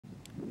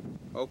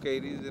Okay,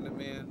 these are the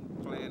men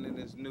planning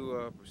this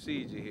new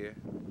procedure here.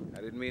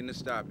 I didn't mean to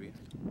stop you.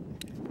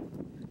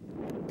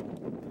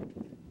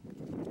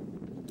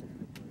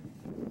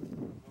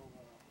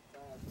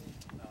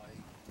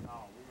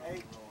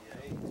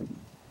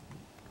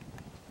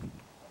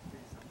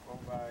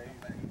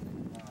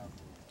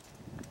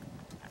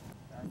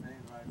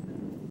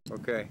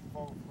 Okay.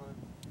 4 foot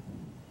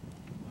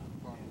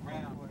from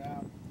round foot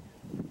out,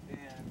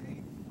 then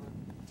 8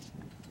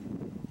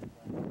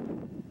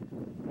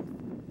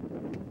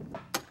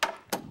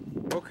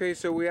 foot. Okay,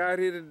 so we out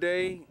here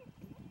today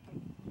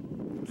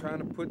trying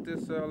to put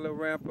this little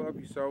ramp up.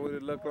 You saw what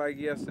it looked like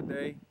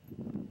yesterday.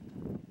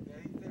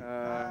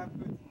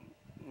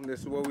 This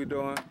is what we're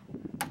doing.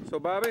 So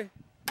Bobby,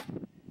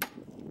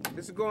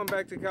 this is going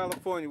back to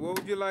California. What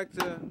would you like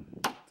to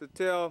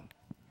tell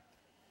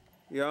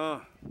your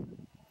aunt?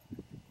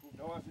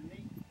 Doris and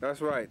Neat.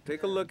 That's right.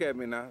 Take a look at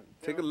me now.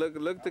 Take a look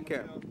at the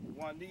camera.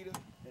 Juanita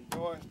and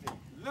Doris,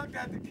 look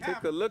at the camera.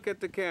 Take a look at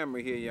the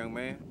camera here, young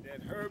man.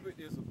 That Herbert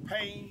is a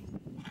pain.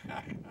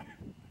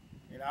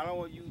 And I don't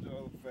want to use the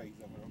other face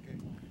of it, okay?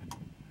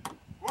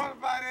 What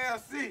about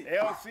LC?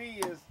 LC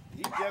is,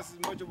 he's just as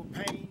much of a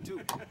pain too.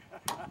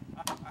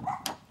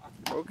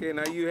 Okay,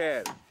 now you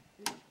had it.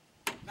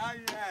 Now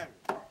you have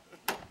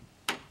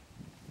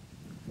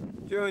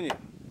it.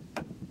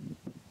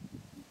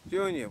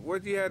 Junior,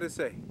 what do you have to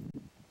say?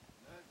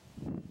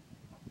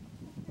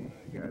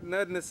 Got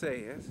nothing to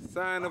say. That's a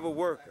sign of a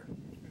worker.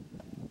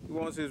 He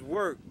wants his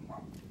work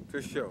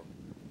to show.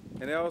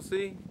 And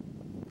LC?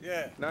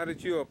 Yeah. Now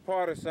that you're a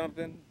part of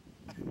something,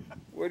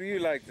 what do you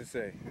like to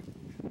say?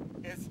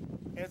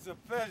 It's a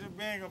pleasure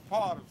being a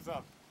part of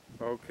something.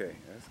 Okay,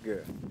 that's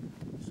good.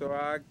 So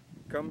I'll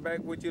come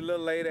back with you a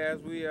little later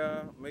as we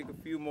make a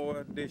few more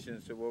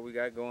additions to what we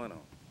got going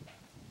on.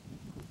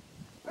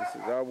 This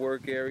is our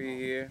work area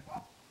here.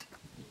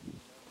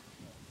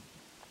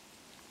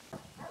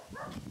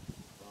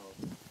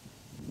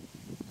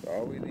 That's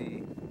all we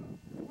need.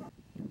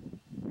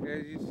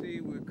 As you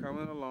see, we're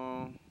coming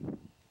along.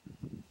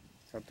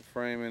 Got the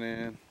framing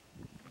in.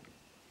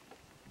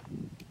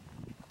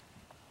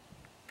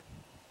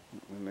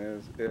 And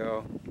there's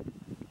L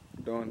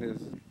doing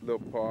his little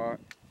part,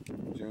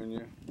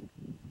 Junior.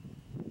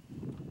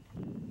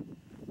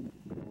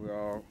 We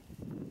all,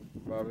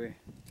 Bobby,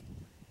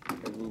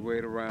 as we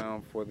wait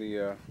around for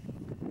the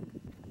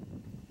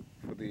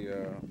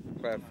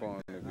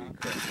platform to be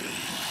cut.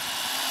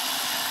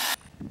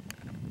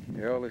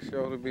 L is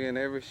sure to be in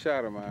every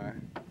shot of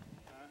mine.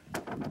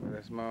 But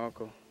that's my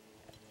uncle.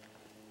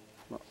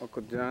 My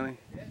Uncle Johnny.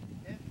 That's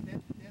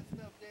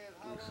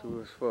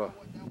who it's for.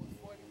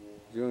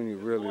 Junior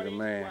really the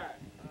man.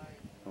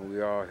 And we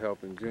all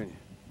helping Junior.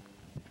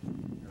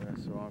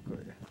 That's so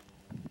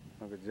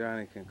Uncle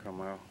Johnny can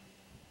come out.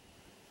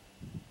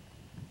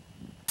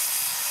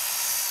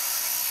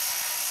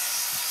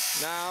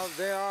 Now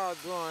they are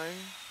doing,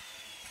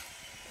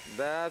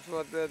 that's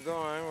what they're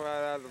doing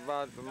right at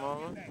about the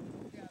moment.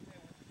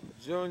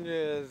 Junior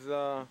is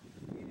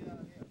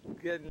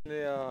getting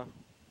the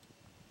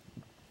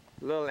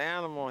little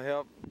animal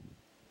help.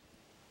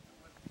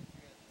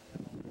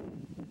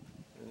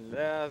 And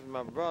there's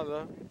my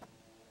brother.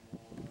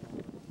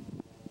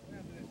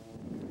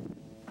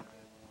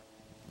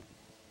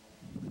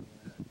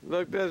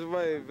 Look this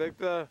way,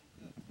 Victor.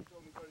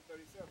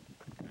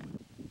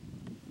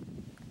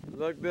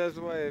 Look this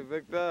way,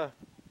 Victor.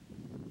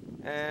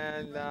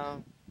 And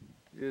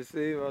you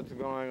see what's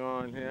going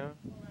on here.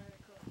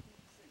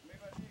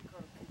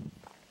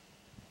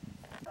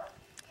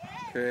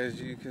 Okay, as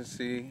you can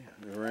see,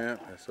 the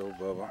ramp, that's old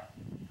Bubba.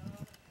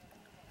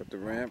 But the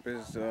ramp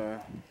is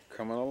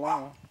coming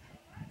along.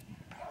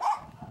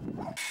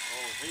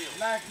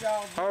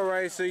 All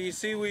right, so you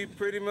see we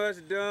pretty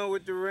much done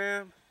with the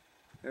ramp.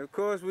 And of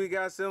course, we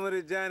got some of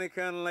the Johnny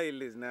Come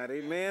Latelys now.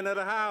 They men of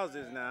the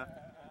houses now.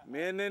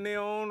 Men in their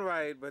own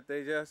right, but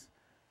they just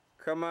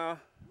come out.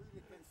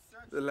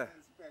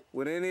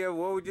 With any of,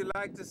 what would you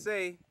like to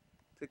say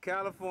to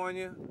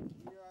California?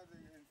 We are the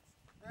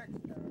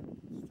construction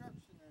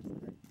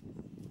inspectors.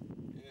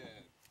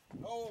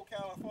 Yeah. Oh,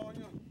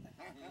 California.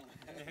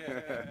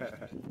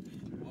 Better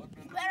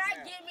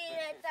give me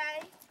that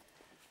thing.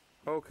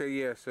 Okay,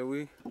 yeah, so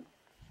we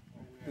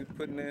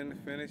putting in the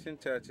finishing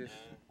touches.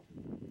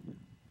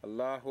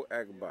 Allahu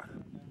Akbar.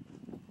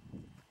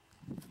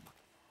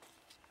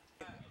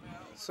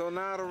 So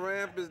now the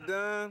ramp is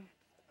done.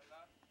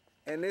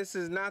 And this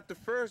is not the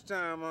first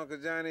time Uncle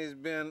Johnny has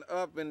been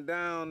up and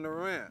down the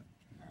ramp.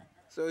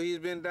 So he's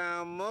been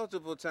down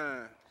multiple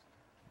times.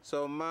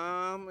 So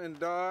Mom and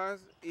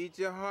Doris, eat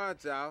your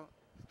hearts out,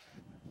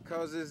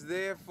 because it's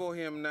there for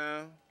him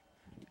now.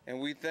 And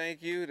we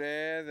thank you.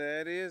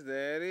 There it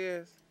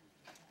is.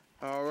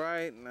 All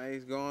right, now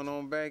he's going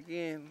on back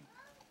in.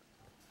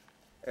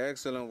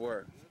 Excellent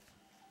work.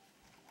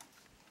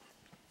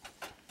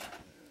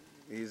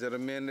 These are the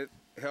men that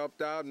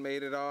helped out and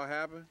made it all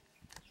happen.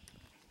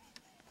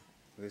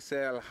 We say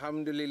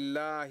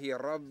Alhamdulillahi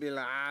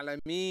Rabbil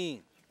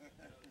Alameen.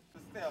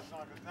 Steps,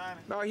 Uncle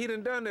Johnny. No, he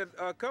done it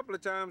a couple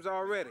of times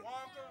already.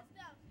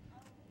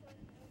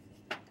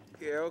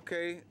 Yeah,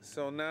 okay.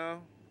 So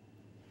now,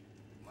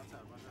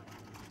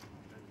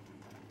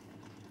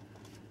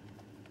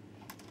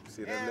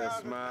 see that little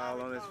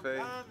smile on his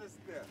face?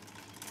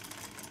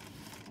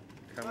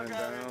 Coming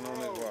down on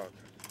his walker.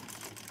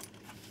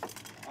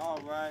 All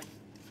right.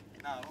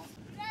 Now,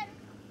 thank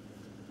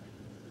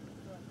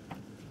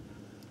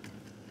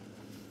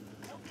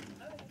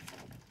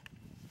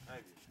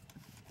you.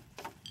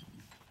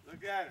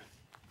 Look at him.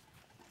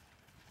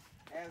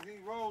 As he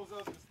rolls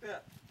up the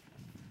steps.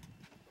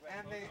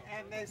 And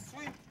they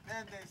sweep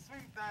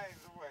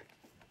things away.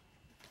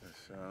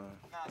 That's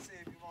Now see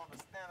if you want to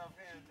stand up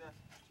here and just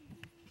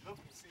look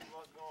and see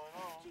what's going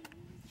on.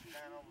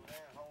 Stand over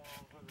there and hold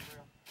on to the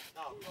rail.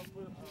 No,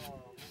 we're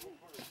gonna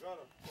put a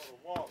gutter for the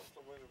water so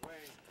when the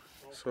rain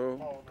don't So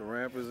fall the down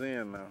ramp here, is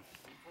in now.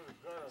 put a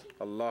gutter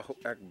Allahu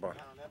Akbar.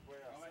 down that way.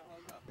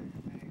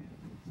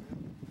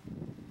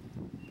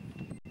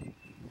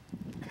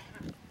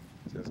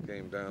 Just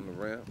came down the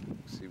ramp.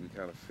 See, we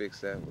kind of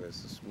fixed that where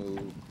it's a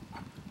smooth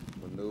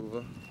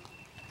maneuver.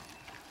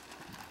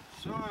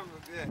 Show him a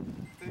bit.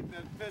 Take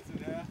that picture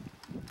there.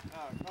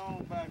 Now come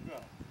on back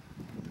up.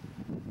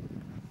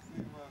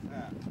 See what's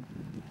happening.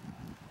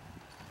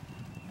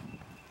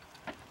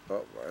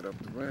 Up, right up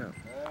the ramp.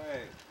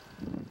 Hey,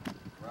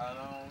 right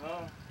on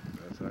up.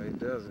 That's how he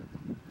does it.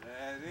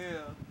 There it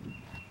is.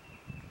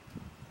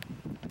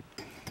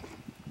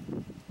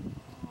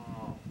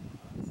 Oh, I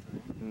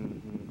see.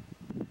 Mm-hmm.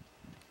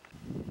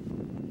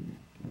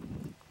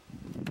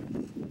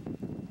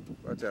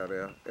 Watch out,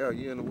 El. El,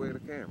 you in the way of the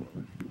camera,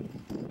 man.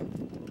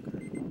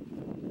 Okay.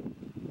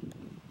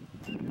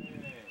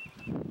 Hey,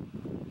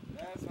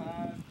 that's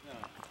how it's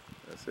done.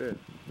 That's it.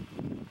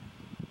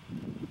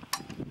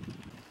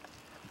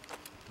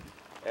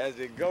 As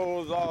he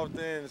goes off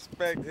to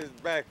inspect his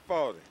back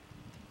 40.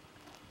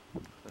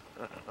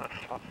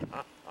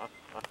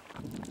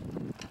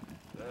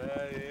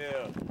 There he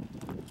is.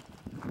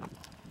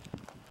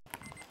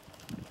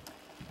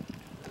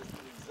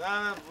 Mr.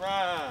 Johnny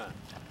Brown,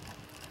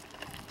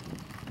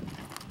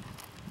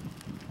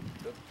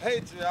 the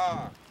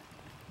patriarch.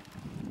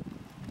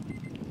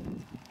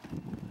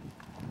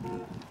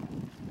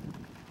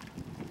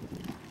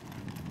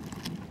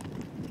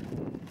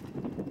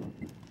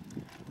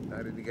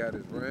 Now that he got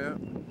his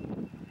ramp,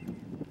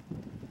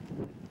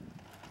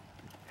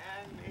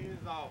 And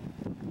he's off.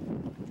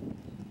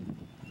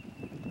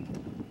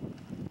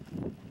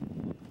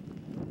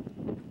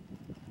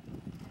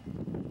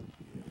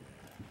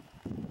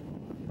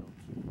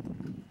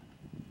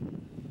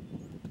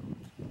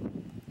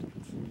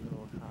 You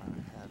know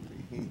how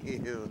happy he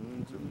is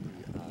to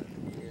be out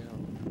here.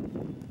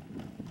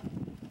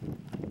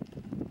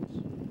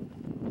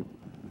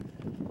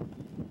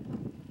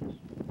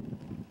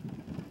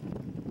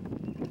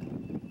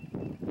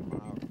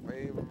 My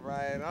favorite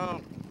right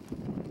on.